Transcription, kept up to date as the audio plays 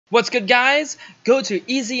What's good, guys? Go to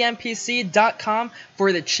easynpc.com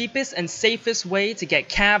for the cheapest and safest way to get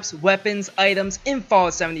caps, weapons, items in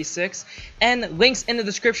Fallout 76, and links in the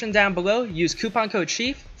description down below. Use coupon code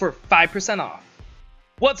CHIEF for 5% off.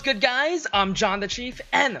 What's good, guys? I'm Jon the Chief,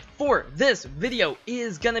 and for this video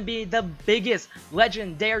is gonna be the biggest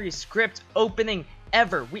legendary script opening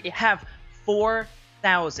ever. We have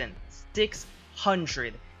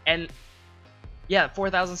 4,600 and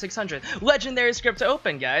 4,600 legendary script to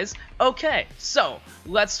open, guys. Okay, so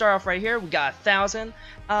let's start off right here. We got 1,000.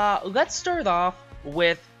 Let's start off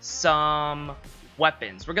with some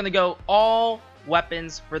weapons. We're gonna go all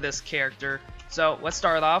weapons for this character. So let's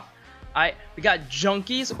start off. We got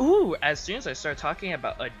junkies. Ooh, as soon as I start talking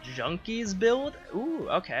about a junkies build, ooh,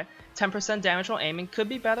 okay. 10% damage while aiming could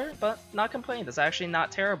be better, but not complaining. That's actually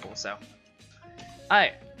not terrible. So,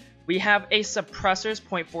 alright. We have a suppressor's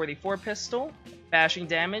 .44 pistol. Bashing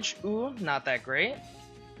damage, ooh, not that great.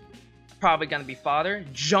 Probably gonna be fodder.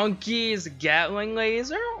 Junkies Gatling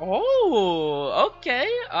laser. Oh, okay.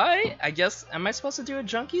 I guess, am I supposed to do a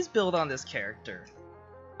junkies build on this character?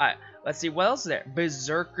 Alright, let's see what else is there.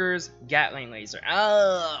 Berserker's Gatling laser.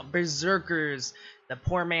 Ah, Berserkers. The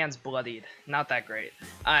poor man's bloodied. Not that great.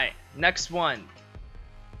 Alright, next one.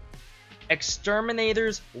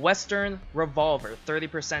 Exterminator's Western Revolver,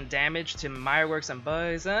 30% damage to Fireworks and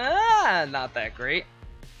bugs. Not that great.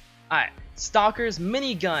 Alright, Stalker's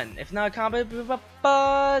Minigun. If not combat,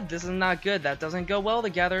 but this is not good. That doesn't go well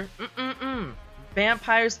together.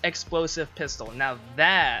 Vampire's Explosive Pistol. Now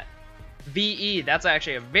that, VE, that's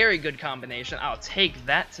actually a very good combination. I'll take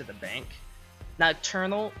that to the bank.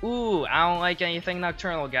 Nocturnal. Ooh, I don't like anything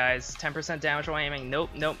nocturnal, guys. 10% damage while aiming.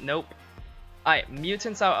 Nope, nope, nope. Alright,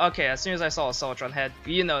 mutants out. Okay, as soon as I saw a Soltron head,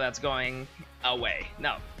 you know that's going away.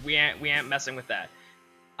 No, we ain't messing with that.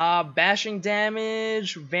 Bashing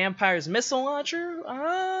damage, Vampire's missile launcher.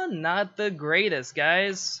 Not the greatest,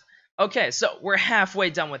 guys. Okay, so we're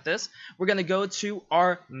halfway done with this. We're gonna go to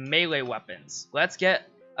our melee weapons. Let's get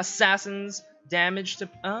Assassin's damage to.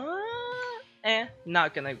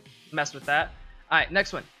 Not gonna mess with that. Alright,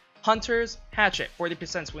 next one. Hunter's Hatchet,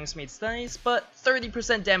 40% swing speed studies, but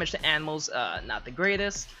 30% damage to animals, not the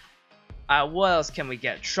greatest. What else can we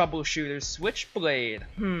get? Troubleshooter's Switchblade,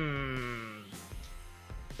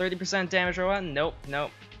 30% damage or what? Nope,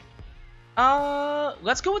 nope.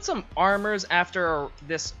 Let's go with some armors after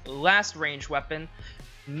this last range weapon.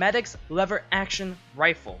 Medic's Lever Action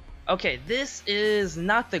Rifle. Okay, this is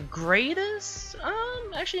not the greatest.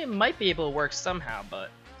 Actually, it might be able to work somehow,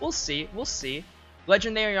 but we'll see, we'll see.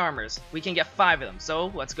 Legendary armors, we can get 5 of them,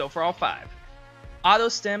 so let's go for all 5. Auto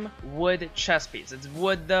stim wood chest piece. It's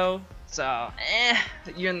wood though, so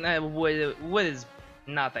wood is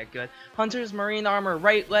not that good. Hunter's marine armor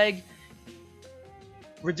right leg.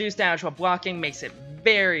 Reduced damage while blocking makes it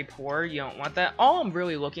very poor. You don't want that. All I'm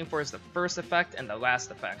really looking for is the first effect and the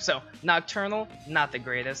last effect. So nocturnal, not the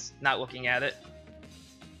greatest. Not looking at it.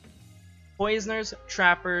 Poisoners,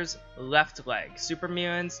 trappers, left leg. Super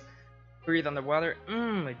mutants. Breathe underwater.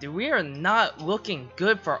 Dude, we are not looking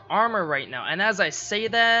good for armor right now. And as I say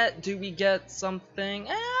that, do we get something?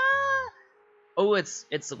 Oh, it's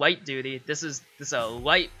light duty. This is a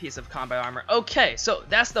light piece of combat armor. Okay, so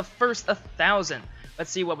that's the first 1,000.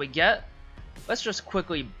 Let's see what we get. Let's just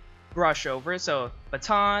quickly brush over it. So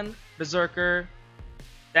baton, berserker.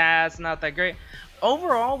 That's not that great.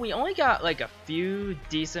 Overall, we only got like a few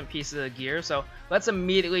decent pieces of gear. So let's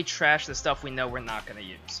immediately trash the stuff we know we're not gonna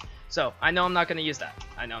use. So, I know I'm not going to use that.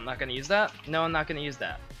 I know I'm not going to use that. No, I'm not going to use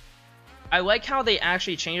that. I like how they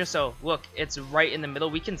actually change it. So, look, it's right in the middle.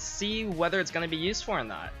 We can see whether it's going to be useful or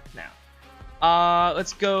not now.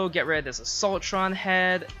 Let's go get rid of this Assaultron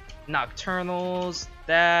head. Nocturnals.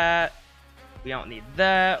 That. We don't need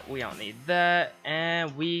that. We don't need that.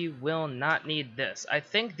 And we will not need this. I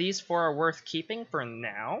think these 4 are worth keeping for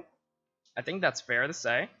now. I think that's fair to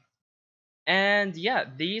say. And yeah,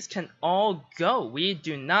 these can all go. We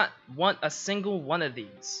do not want a single one of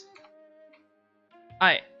these.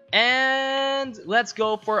 Alright, and let's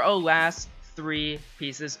go for our last 3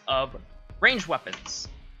 pieces of ranged weapons.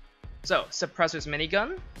 So, Suppressor's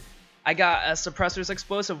Minigun. I got a Suppressor's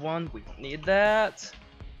Explosive one. We don't need that.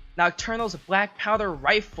 Nocturnal's Black Powder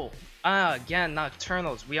Rifle. Again,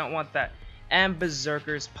 Nocturnals. We don't want that. And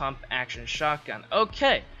Berserker's Pump Action Shotgun.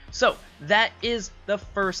 Okay. So, that is the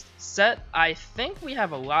first set. I think we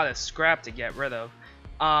have a lot of scrap to get rid of.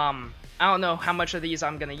 I don't know how much of these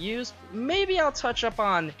I'm going to use. Maybe I'll touch up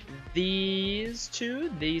on these two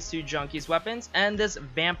junkies weapons, and this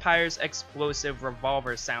Vampire's Explosive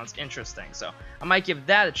Revolver sounds interesting. So, I might give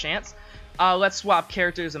that a chance. Let's swap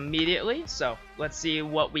characters immediately. So let's see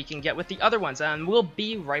what we can get with the other ones, and we'll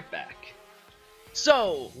be right back.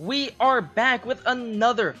 So, we are back with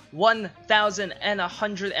another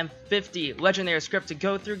 1,150 legendary script to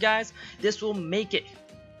go through, guys. This will make it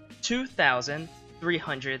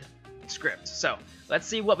 2,300 scripts. So, let's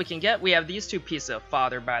see what we can get. We have these two pieces of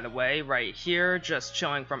fodder, by the way, right here, just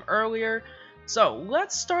showing from earlier. So,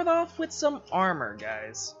 let's start off with some armor,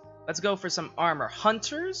 guys. Let's go for some armor.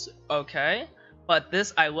 Hunters, okay. But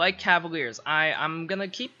this, I like Cavaliers. I'm gonna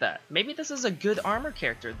keep that. Maybe this is a good armor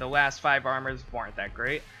character. The last 5 armors weren't that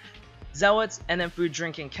great. Zealots, and then food,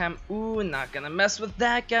 drink, and chem. Ooh, not gonna mess with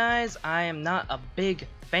that, guys. I am not a big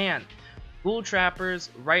fan. Ghoul trappers,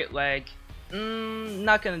 right leg.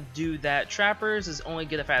 Not gonna do that. Trappers is only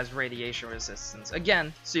good if it has radiation resistance.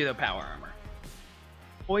 Again, pseudo power armor.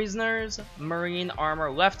 Poisoners, marine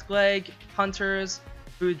armor, left leg. Hunters,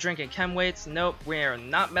 food, drink, and chem weights. Nope, we're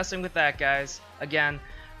not messing with that, guys. Again,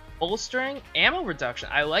 bolstering, ammo reduction.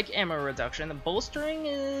 I like ammo reduction. The bolstering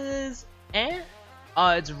is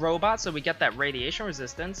it's robot, so we get that radiation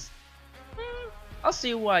resistance. I'll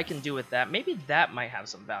see what I can do with that. Maybe that might have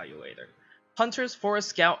some value later. Hunters, forest,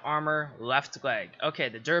 scout, armor, left leg. Okay,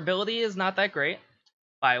 the durability is not that great.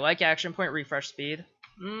 But I like action point, refresh speed.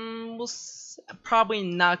 Probably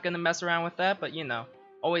not gonna mess around with that, but you know.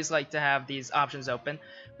 Always like to have these options open.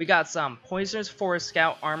 We got some Poisoners, Forest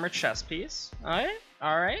Scout, Armor, Chest Piece. Alright,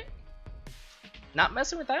 alright. Not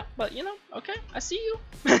messing with that, but you know, okay, I see you.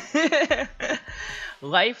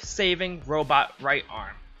 Life-saving robot right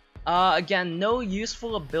arm. Again, no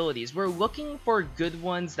useful abilities. We're looking for good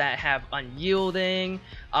ones that have unyielding,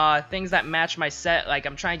 things that match my set. Like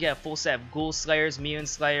I'm trying to get a full set of Ghoul Slayers, Mutant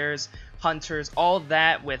Slayers, Hunters, all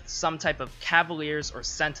that with some type of Cavaliers or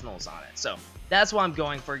Sentinels on it. So that's what I'm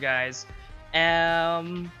going for, guys.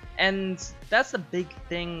 And that's the big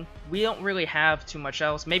thing. We don't really have too much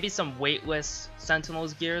else. Maybe some weightless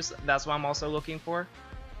Sentinels gears. That's what I'm also looking for.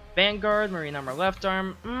 Vanguard, Marine Armor left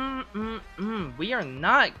arm. We are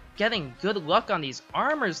not getting good luck on these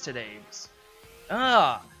armors today.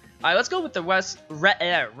 Alright, let's go with the rest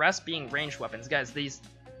being ranged weapons. Guys, this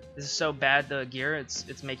is so bad, the gear.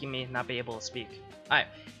 It's making me not be able to speak. Alright,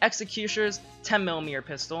 Executioners, 10mm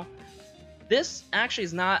pistol. This actually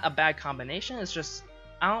is not a bad combination. It's just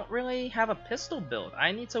I don't really have a pistol build.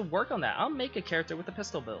 I need to work on that. I'll make a character with a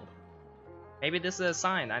pistol build. Maybe this is a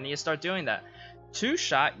sign. I need to start doing that.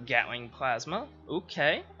 2-shot Gatling Plasma.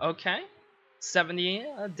 Okay, okay. 70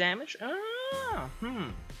 damage. I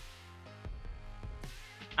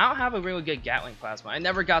don't have a really good Gatling Plasma. I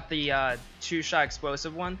never got the 2-shot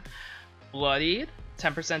explosive one. Bloodied.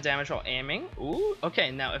 10% damage while aiming. Ooh,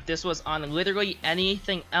 okay. Now, if this was on literally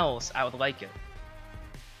anything else, I would like it.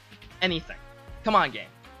 Anything. Come on, game.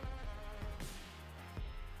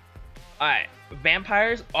 Alright.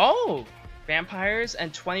 Vampires. Oh! Vampires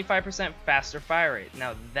and 25% faster fire rate.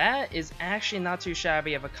 Now that is actually not too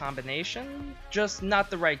shabby of a combination. Just not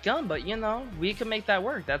the right gun, but you know, we can make that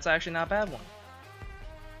work. That's actually not a bad one.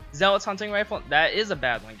 Zealots hunting rifle. That is a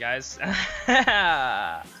bad one, guys.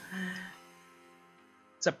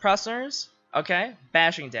 Suppressors. Okay.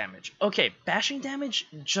 Bashing damage. Okay, bashing damage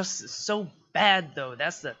just so bad though.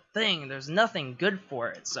 That's the thing. There's nothing good for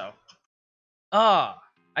it, so. I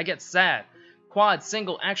get sad. Quad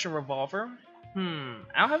single action revolver. I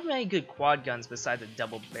don't have many good quad guns besides the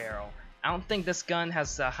double barrel. I don't think this gun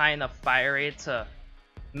has a high enough fire rate to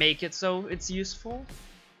make it so it's useful.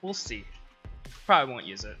 We'll see. Probably won't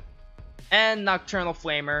use it. And Nocturnal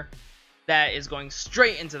Flamer. That is going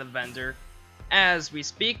straight into the vendor as we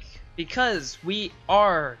speak because we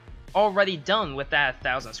are already done with that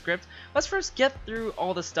 1,000 script. Let's first get through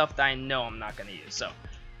all the stuff that I know I'm not going to use. So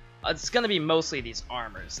it's going to be mostly these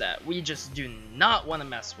armors that we just do not want to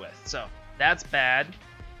mess with. So that's bad.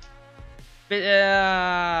 But,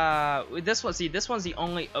 this one, see, this one's the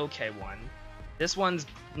only okay one. This one's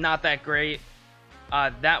not that great.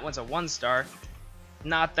 That one's a 1-star.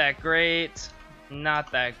 Not that great.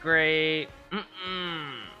 Not that great.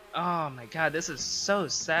 Oh my god, this is so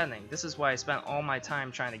saddening. This is why I spent all my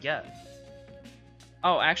time trying to get.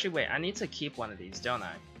 Oh, actually, wait, I need to keep one of these, don't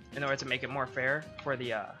I? In order to make it more fair for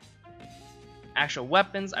the actual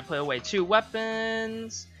weapons. I put away 2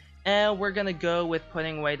 weapons. And we're gonna go with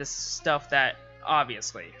putting away the stuff that,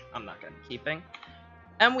 obviously, I'm not gonna be keeping.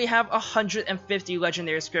 And we have 150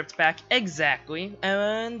 legendary scripts back, exactly.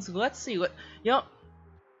 And let's see what,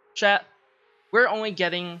 chat, we're only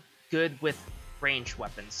getting good with ranged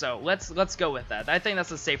weapons, so let's go with that. I think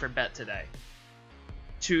that's a safer bet today.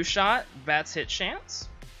 2-shot, Bats hit chance.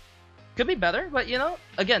 Could be better, but you know,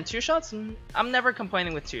 again, 2 shots, I'm never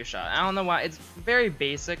complaining with 2-shot. I don't know why, it's very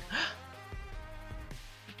basic.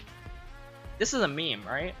 This is a meme,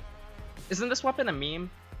 right? Isn't this weapon a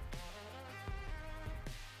meme?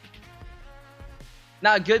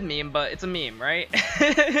 Not a good meme, but it's a meme, right?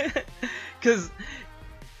 Because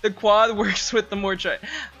the quad works with the more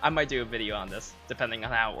I might do a video on this, depending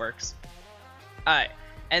on how it works. Alright,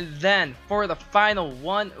 and then for the final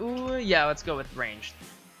one, ooh, yeah, let's go with ranged.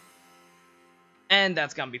 And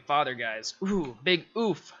that's gonna be fodder, guys. Ooh, big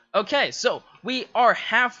oof. Okay, so we are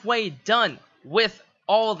halfway done with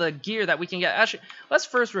all the gear that we can get. Actually, let's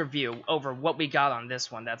first review over what we got on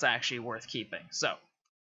this one that's actually worth keeping. So,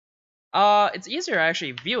 it's easier to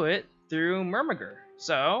actually view it through Murmugger.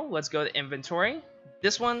 So, let's go to inventory.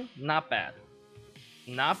 This one, not bad.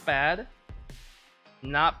 Not bad.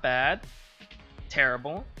 Not bad.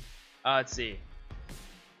 Terrible. Let's see.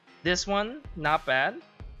 This one, not bad.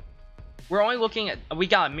 We're only looking at, we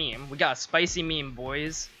got a meme. We got a spicy meme,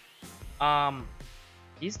 boys.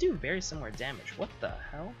 These do very similar damage. What the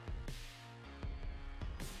hell?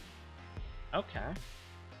 Okay.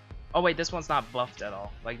 Oh wait, this one's not buffed at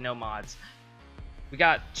all. Like, no mods. We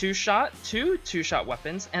got two two-shot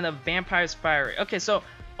weapons, and a vampire's fire rate. Okay, so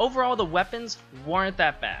overall the weapons weren't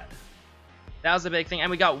that bad. That was the big thing.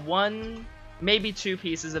 And we got one, maybe two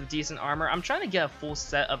pieces of decent armor. I'm trying to get a full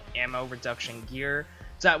set of ammo reduction gear,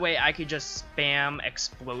 so that way I could just spam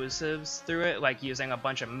explosives through it, like using a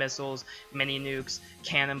bunch of missiles, mini nukes,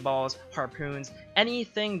 cannonballs, harpoons,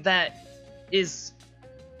 anything that is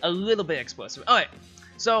a little bit explosive. Alright,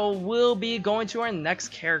 so we'll be going to our next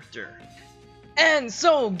character. And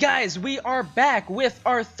so, guys, we are back with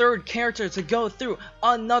our third character to go through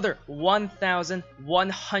another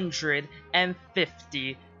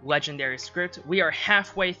 1,150 legendary script. We are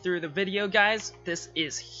halfway through the video, guys. This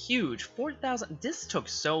is huge. 4,000. This took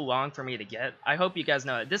so long for me to get. I hope you guys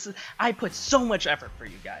know that. I put so much effort for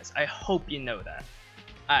you guys. I hope you know that.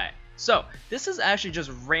 Alright, so this is actually just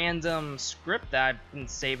random script that I've been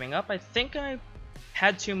saving up. I think I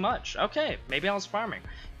had too much. Okay, maybe I was farming.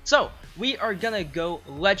 So, we are gonna go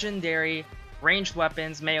legendary, ranged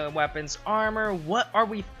weapons, melee weapons, armor. What are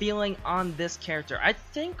we feeling on this character? I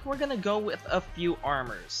think we're gonna go with a few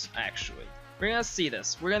armors, actually. We're gonna see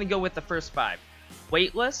this. We're gonna go with the first 5.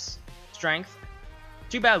 Weightless, strength.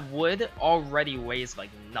 Too bad wood already weighs like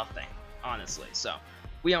nothing, honestly, so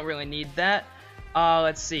we don't really need that.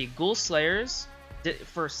 Let's see, Ghoul Slayers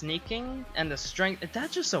for sneaking, and the strength.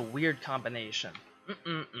 That's just a weird combination.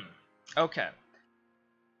 Okay.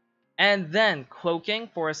 And then cloaking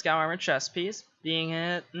for a scout armor chest piece. Being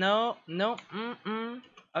it, no.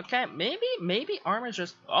 Okay, maybe armor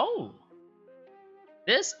just. Oh,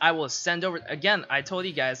 this I will send over. Again, I told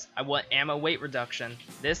you guys I want ammo weight reduction.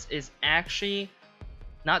 This is actually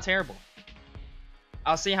not terrible.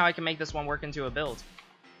 I'll see how I can make this one work into a build.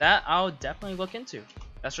 That I'll definitely look into.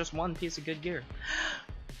 That's just one piece of good gear.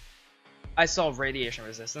 I saw radiation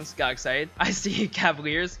resistance, got excited. I see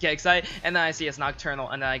Cavaliers, get excited, and then I see it's nocturnal,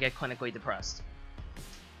 and then I get clinically depressed.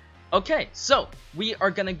 Okay, so we are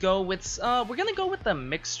gonna go with the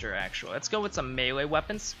mixture actually. Let's go with some melee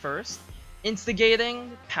weapons first.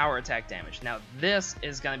 Instigating power attack damage. Now this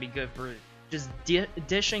is gonna be good for just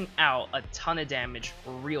dishing out a ton of damage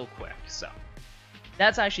real quick. So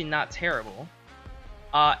that's actually not terrible.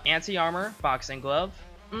 Anti-armor, boxing glove.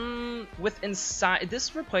 With inside,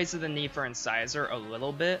 this replaces the need for incisor a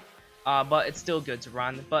little bit, but it's still good to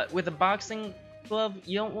run. But with a boxing glove,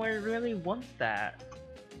 you don't really want that.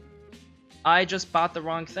 I just bought the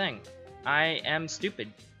wrong thing. I am stupid.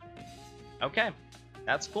 Okay,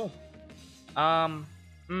 that's cool.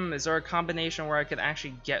 Is there a combination where I could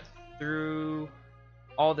actually get through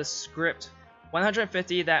all the script?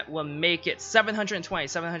 150, that will make it 720,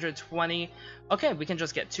 720. Okay, we can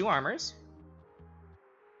just get 2 armors.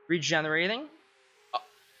 Regenerating. Oh,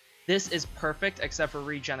 this is perfect except for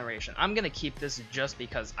regeneration. I'm gonna keep this just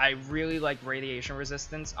because I really like radiation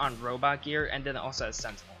resistance on robot gear, and then it also has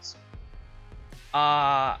sentinels.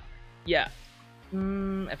 Yeah.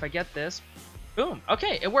 If I get this, boom.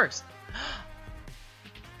 Okay, it works.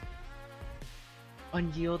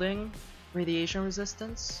 Unyielding radiation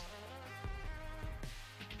resistance.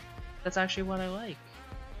 That's actually what I like.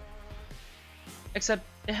 Except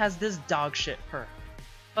it has this dog shit perk.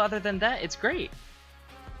 But other than that, it's great.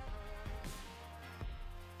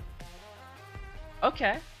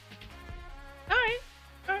 Okay. Alright,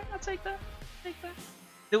 I'll take that.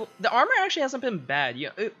 The armor actually hasn't been bad.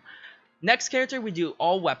 Next character, we do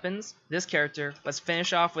all weapons. This character, let's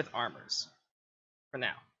finish off with armors. For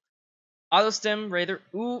now. Auto stim, Raider.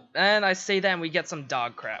 Ooh, and I say that and we get some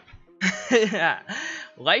dog crap.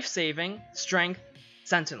 Life saving, strength,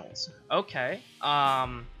 sentinels. Okay.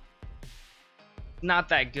 Not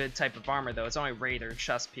that good type of armor though. It's only Raider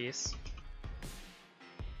chest piece.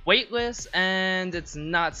 weightless, and it's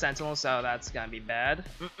not Sentinel, so that's gonna be bad.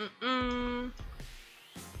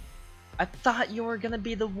 I thought you were gonna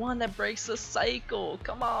be the one that breaks the cycle.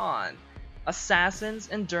 Come on. Assassin's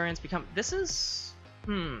endurance become. This is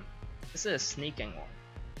a sneaking one.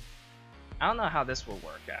 I don't know how this will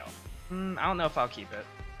work out. I don't know if I'll keep it.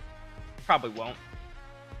 Probably won't.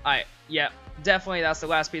 Alright, yeah, definitely that's the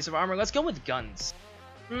last piece of armor. Let's go with guns.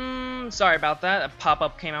 Sorry about that. A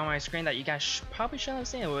pop-up came on my screen that you guys probably shouldn't have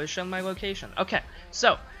seen. It would have shown my location. Okay,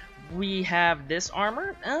 so we have this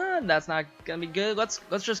armor. That's not gonna be good. Let's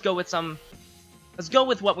just go with some. Let's go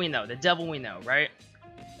with what we know. The devil we know, right?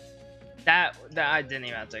 That I didn't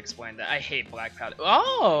even have to explain that. I hate black powder.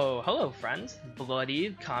 Oh, hello, friend.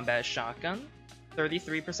 Bloodied combat shotgun,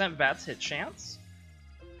 33% VATS hit chance.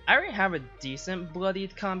 I already have a decent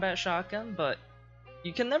bloodied combat shotgun, but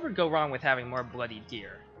you can never go wrong with having more bloodied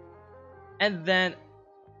gear. And then,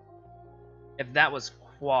 if that was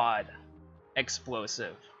quad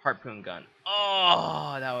explosive harpoon gun,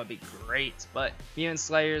 oh, that would be great. But Mutant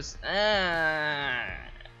Slayers,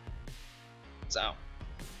 so.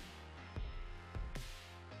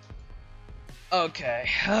 Okay.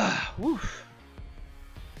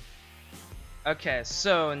 Okay,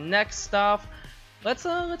 so next off,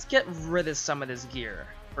 let's get rid of some of this gear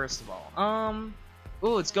first of all.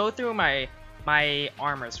 Let's go through my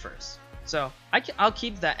armors first. So I'll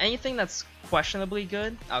keep that. Anything that's questionably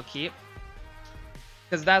good, I'll keep,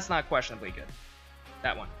 because that's not questionably good.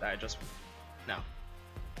 That one that I just no,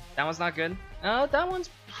 that one's not good. That one's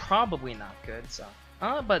probably not good. So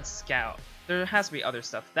but scout. There has to be other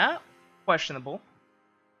stuff that questionable.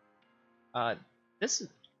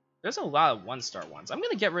 There's a lot of 1-star ones. I'm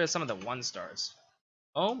gonna get rid of some of the 1-stars.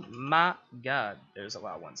 Oh my god, there's a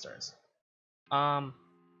lot of 1-stars. And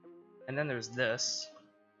then there's this.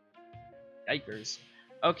 Yikers.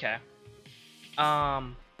 Okay.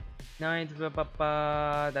 9.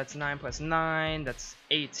 That's 9 plus 9. That's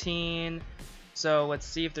 18. So let's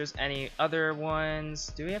see if there's any other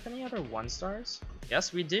ones. Do we have any other 1-stars?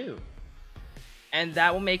 Yes, we do. And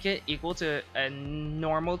that will make it equal to a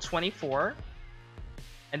normal 24.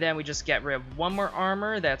 And then we just get rid of one more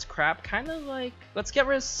armor that's crap. Kind of like, let's get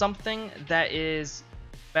rid of something that is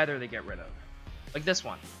better to get rid of. Like this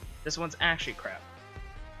one. This one's actually crap.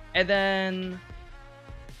 And then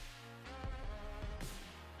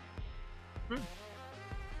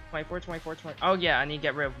 24, 24, 20. Oh yeah, I need to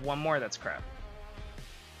get rid of one more that's crap.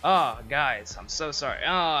 Oh, guys, I'm so sorry.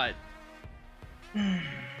 Oh, yeah,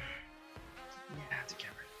 I have to get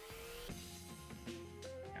rid of it.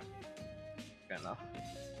 Yeah. Good enough.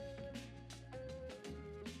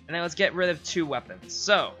 And then let's get rid of 2 weapons.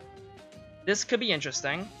 So, this could be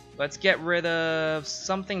interesting. Let's get rid of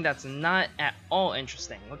something that's not at all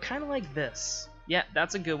interesting. Look, kind of like this. Yeah,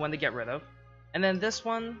 that's a good one to get rid of. And then this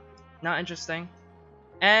one, not interesting.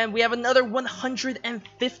 And we have another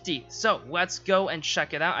 150. So let's go and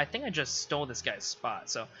check it out. I think I just stole this guy's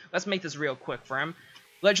spot. So let's make this real quick for him.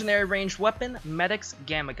 Legendary ranged weapon, Medic's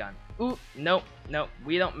Gamma Gun. Ooh, nope, nope.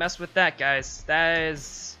 We don't mess with that, guys. That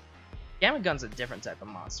is... Gamma Gun's a different type of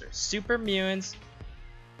monster. Super Mutants,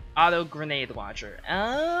 Auto Grenade Launcher.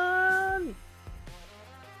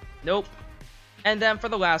 Nope. And then for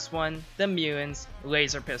the last one, the Mutants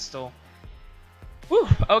Laser Pistol. Whew,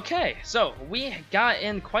 okay, so we got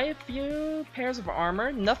in quite a few pairs of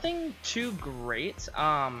armor. Nothing too great.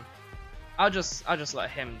 I'll just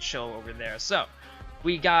let him chill over there. So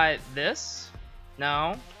we got this.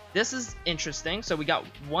 No, this is interesting. So we got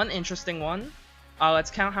one interesting one.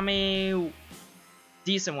 Let's count how many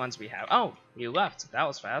decent ones we have. Oh, he left. That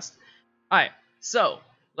was fast. Alright, so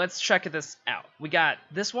let's check this out. We got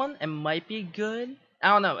this one. It might be good. I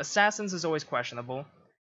don't know. Assassins is always questionable.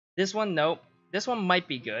 This one, nope. This one might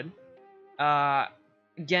be good.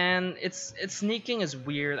 Again, its sneaking is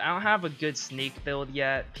weird. I don't have a good sneak build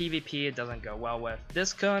yet. PvP it doesn't go well with.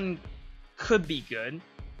 This gun could be good.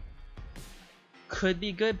 Could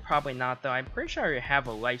be good, probably not though. I'm pretty sure I already have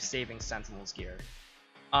a life-saving Sentinel's gear.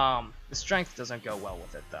 The strength doesn't go well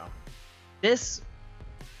with it though. This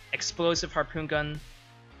explosive harpoon gun,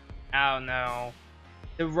 I don't know.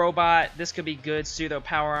 The robot, this could be good. Pseudo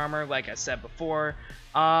power armor, like I said before.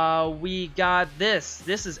 We got this.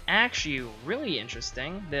 This is actually really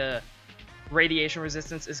interesting. The radiation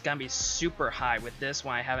resistance is gonna be super high with this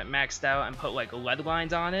when I have it maxed out and put like lead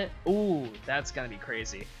lines on it. Ooh, that's gonna be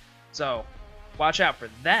crazy. So watch out for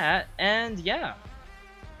that. And yeah,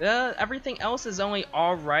 everything else is only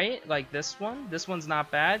alright. Like this one. This one's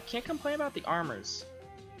not bad. Can't complain about the armors.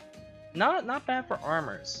 Not bad for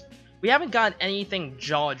armors. We haven't gotten anything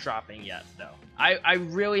jaw-dropping yet, though. I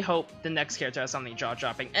really hope the next character has something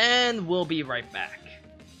jaw-dropping, and we'll be right back.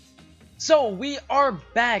 So we are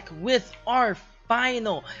back with our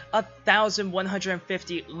final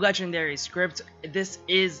 1150 legendary script. This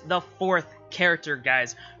is the 4th character,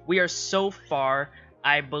 guys. We are so far,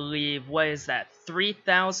 I believe, what is that,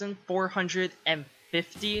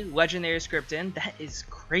 3,450 legendary script in? That is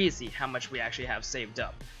crazy how much we actually have saved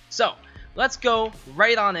up. So let's go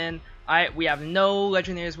right on in. We have no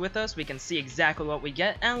legendaries with us. We can see exactly what we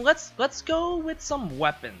get, and let's go with some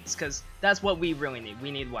weapons, because that's what we really need.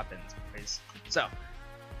 We need weapons. So,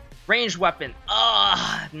 ranged weapon,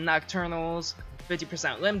 Nocturnals,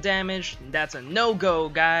 50% limb damage, that's a no-go,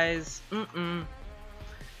 guys.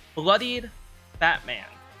 Bloodied Batman.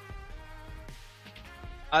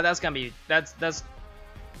 That's gonna be, that's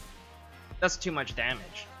too much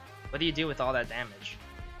damage. What do you do with all that damage?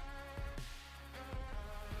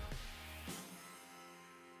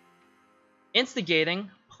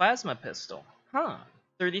 Instigating Plasma Pistol,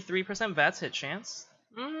 33% VATS hit chance.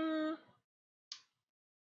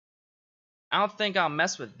 I don't think I'll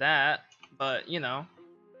mess with that, but you know,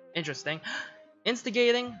 interesting.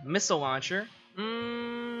 Instigating Missile Launcher,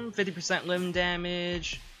 50% limb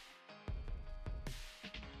damage.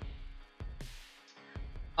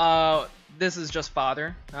 This is just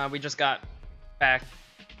fodder. We just got back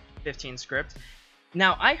 15 script.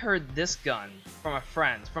 Now, I heard this gun from a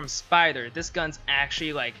friend, from Spider. This gun's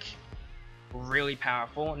actually, like, really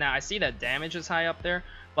powerful. Now, I see that damage is high up there,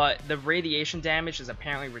 but the radiation damage is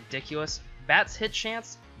apparently ridiculous. VATS hit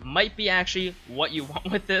chance might be actually what you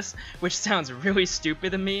want with this, which sounds really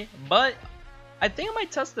stupid to me, but I think I might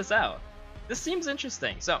test this out. This seems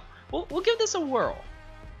interesting, so we'll give this a whirl.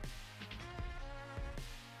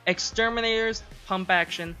 Exterminator's Pump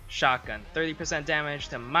Action Shotgun, 30% damage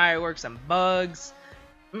to Fireworks and bugs.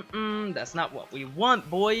 That's not what we want,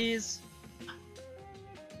 boys.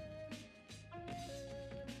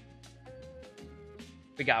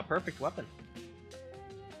 We got a perfect weapon.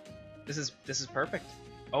 This is perfect.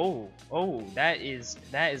 Oh, that is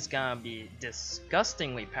gonna be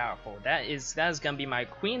disgustingly powerful. That is gonna be my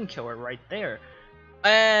queen killer right there.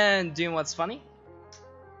 And doing what's funny?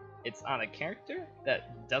 It's on a character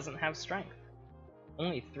that doesn't have strength.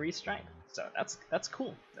 Only 3 strength. So that's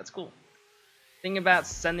cool. That's cool. Thinking about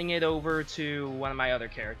sending it over to one of my other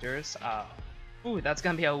characters. That's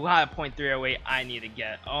gonna be a lot of .308 I need to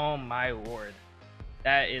get. Oh my lord.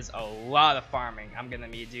 That is a lot of farming I'm gonna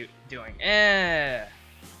be doing.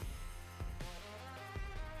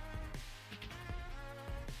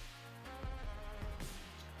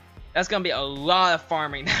 That's gonna be a lot of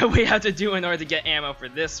farming that we have to do in order to get ammo for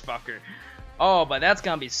this fucker. Oh, but that's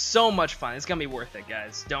gonna be so much fun. It's gonna be worth it,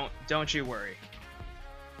 guys. Don't you worry.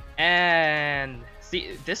 And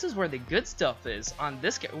see, this is where the good stuff is on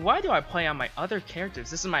this. Why do I play on my other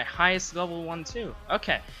characters? This is my highest level one too.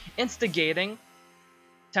 Okay, instigating.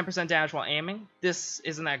 10% damage while aiming. This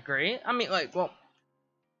isn't that great. I mean, like, well,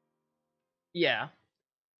 yeah.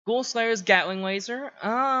 Ghoul Slayer's Gatling Laser.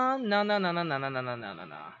 No.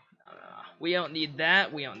 We don't need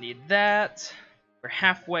that. We don't need that. We're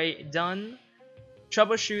halfway done.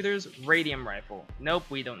 Troubleshooter's Radium Rifle. Nope,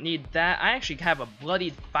 we don't need that. I actually have a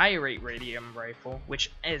Bloodied Fire Rate Radium Rifle, which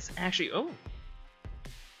is actually,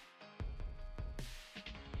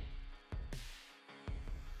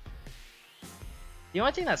 The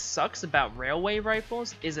only thing that sucks about railway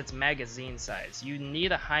rifles is its magazine size. You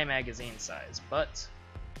need a high magazine size, but...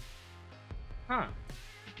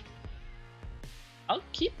 I'll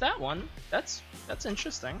keep that one. That's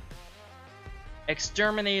interesting.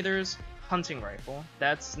 Exterminator's Hunting Rifle.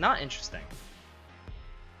 That's not interesting.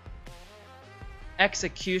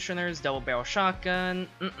 Executioner's Double Barrel Shotgun.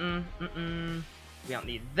 We don't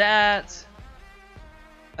need that.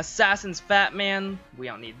 Assassin's Batman. We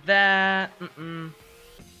don't need that.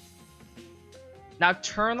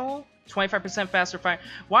 Nocturnal, 25% faster fire.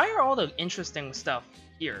 Why are all the interesting stuff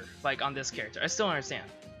here, like on this character? I still don't understand.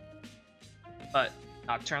 But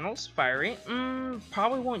Nocturnals, fiery.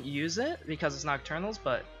 Probably won't use it because it's Nocturnals,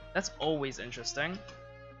 but that's always interesting.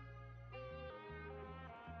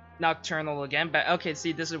 Nocturnal again. But okay,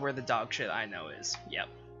 see, this is where the dog shit I know is. Yep.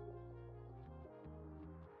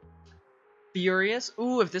 Furious.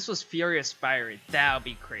 Ooh, if this was Furious Fiery, that would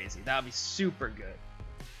be crazy. That would be super good.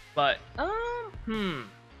 But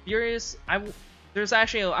Furious. There's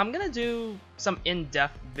actually, I'm gonna do some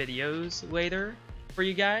in-depth videos later for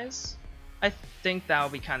you guys. I think that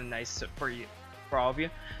would be kind of nice for all of you.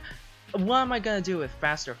 What am I gonna do with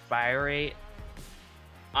faster fire rate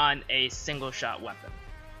on a single shot weapon?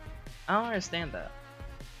 I don't understand that.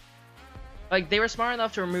 Like, they were smart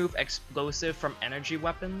enough to remove explosive from energy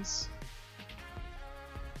weapons.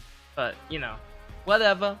 But, you know,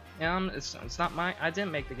 whatever. It's not mine. I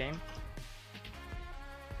didn't make the game.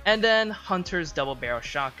 And then Hunter's double barrel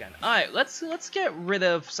shotgun. Alright, let's get rid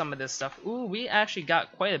of some of this stuff. Ooh, we actually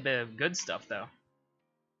got quite a bit of good stuff though.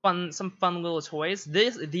 Some fun little toys.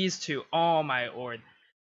 These two, oh my lord.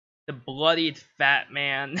 The bloodied fat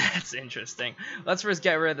man, that's interesting. Let's first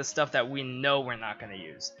get rid of the stuff that we know we're not gonna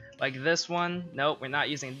use. Like this one, nope, we're not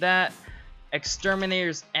using that.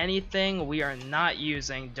 Exterminators, anything we are not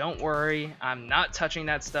using, don't worry, I'm not touching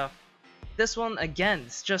that stuff. This one, again,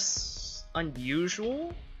 it's just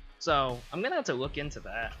unusual. So, I'm gonna have to look into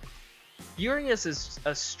that. Furious is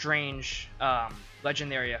a strange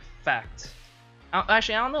legendary effect.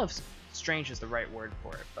 Actually, I don't know if strange is the right word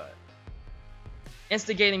for it, but...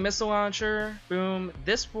 Instigating missile launcher, boom.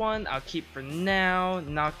 This one I'll keep for now.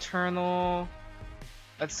 Nocturnal.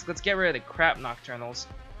 Let's get rid of the crap nocturnals.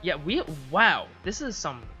 Yeah, wow, this is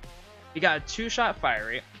some... We got a 2-shot fire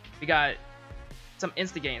rate. We got some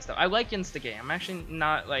instigating stuff. I like instigating. I'm actually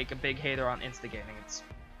not like a big hater on instigating. It's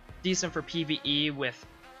decent for PvE with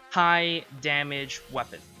high damage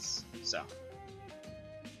weapons. So.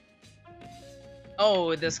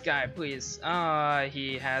 Oh, this guy, please.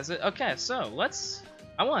 He has it. Okay, so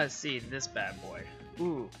I want to see this bad boy.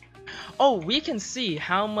 Ooh. Oh, we can see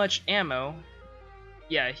how much ammo.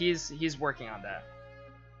 Yeah, he's working on that.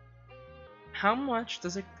 How much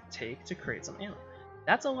does it take to create some ammo?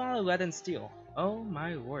 That's a lot of lead and steel. Oh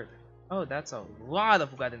my lord. Oh, that's a lot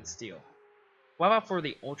of lead and steel. What about for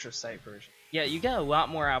the ultra sight version? Yeah, you get a lot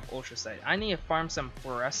more out of ultra sight. I need to farm some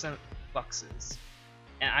fluorescent fluxes.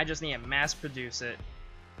 And I just need to mass produce it.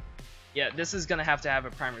 Yeah, this is gonna have to have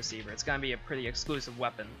a prime receiver. It's gonna be a pretty exclusive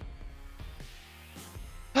weapon.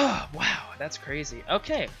 Oh, wow, that's crazy.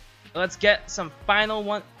 Okay, let's get some final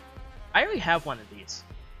one. I already have one of these.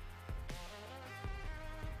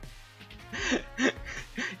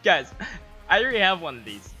 Guys, I already have one of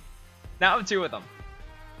these. Now I have 2 of them.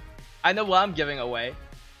 I know what I'm giving away.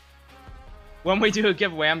 When we do a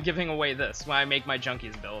giveaway, I'm giving away this when I make my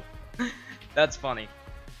Junkies build. That's funny.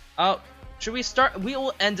 Oh, should we start? We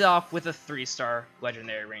will end off with a 3-star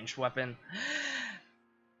legendary ranged weapon.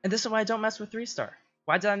 And this is why I don't mess with 3-star.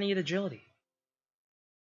 Why did I need agility?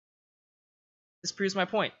 This proves my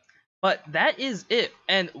point. But that is it.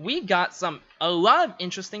 And we got a lot of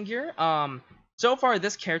interesting gear. So far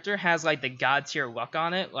this character has like the god tier luck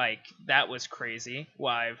on it. Like that was crazy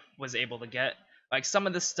what I was able to get. Like some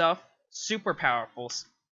of this stuff, super powerful.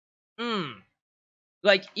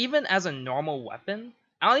 Like even as a normal weapon,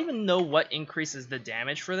 I don't even know what increases the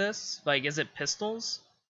damage for this. Like, is it pistols?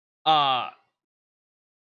 Actually,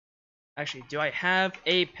 do I have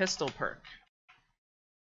a pistol perk?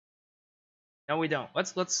 No, we don't.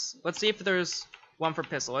 Let's see if there's one for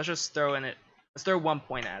pistol. Let's just throw in it. Let's throw 1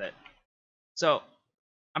 point at it. So,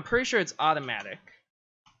 I'm pretty sure it's automatic.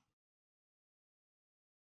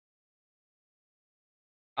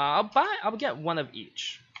 I'll get one of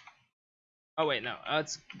each. Oh wait, no,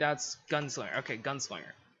 that's gunslinger. Okay,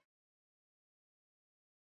 gunslinger.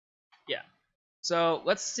 Yeah. So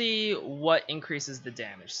let's see what increases the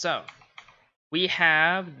damage. So we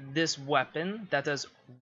have this weapon that does.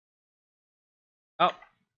 Oh,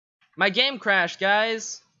 my game crashed,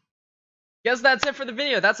 guys. Guess that's it for the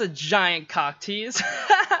video. That's a giant cock tease.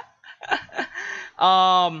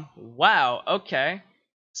 Wow. Okay.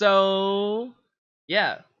 So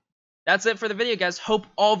yeah. That's it for the video, guys. Hope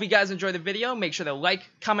all of you guys enjoyed the video. Make sure to like,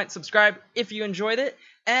 comment, subscribe if you enjoyed it,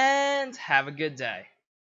 and have a good day.